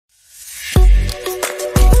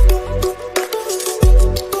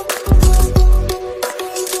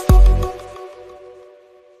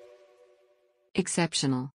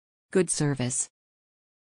Exceptional. Good service.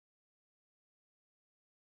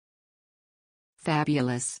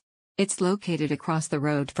 Fabulous. It's located across the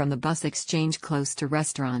road from the bus exchange, close to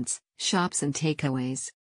restaurants, shops and takeaways.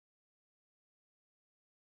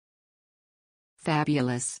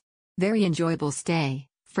 Fabulous. Very enjoyable stay,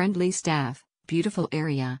 friendly staff, beautiful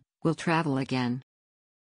area, will travel again.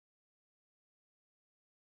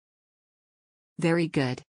 Very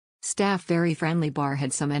good. Staff very friendly, bar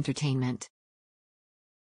had some entertainment.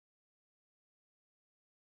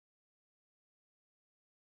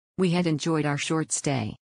 We had enjoyed our short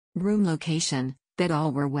stay. Room location, bed,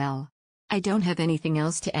 all were well. I don't have anything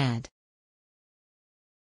else to add.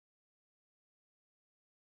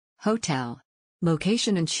 Hotel.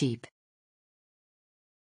 Location and cheap.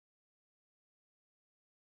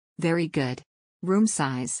 Very good. Room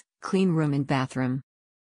size, clean room and bathroom.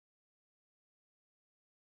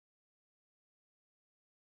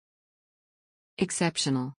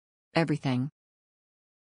 Exceptional. Everything.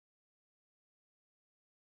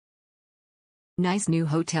 Nice new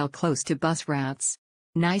hotel close to bus routes.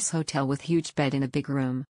 Nice hotel with huge bed in a big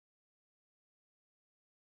room.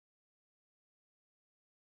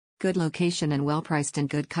 Good location and well priced and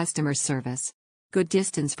good customer service. Good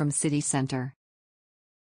distance from city center.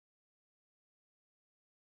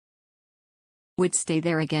 Would stay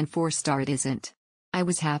there again. 4-star. It isn't. I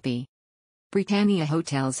was happy. Britannia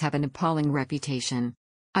hotels have an appalling reputation.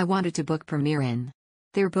 I wanted to book Premier Inn.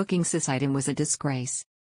 Their booking system was a disgrace.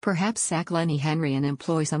 Perhaps sack Lenny Henry and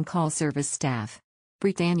employ some call service staff.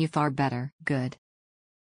 Britannia far better. Good.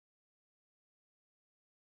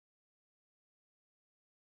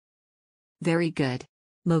 Very good.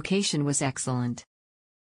 Location was excellent.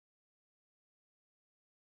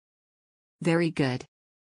 Very good.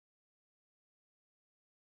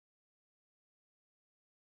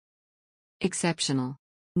 Exceptional.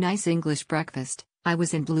 Nice English breakfast. I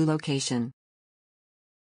was in blue location.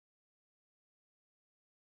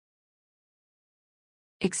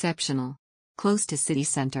 Exceptional. Close to city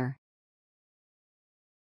center.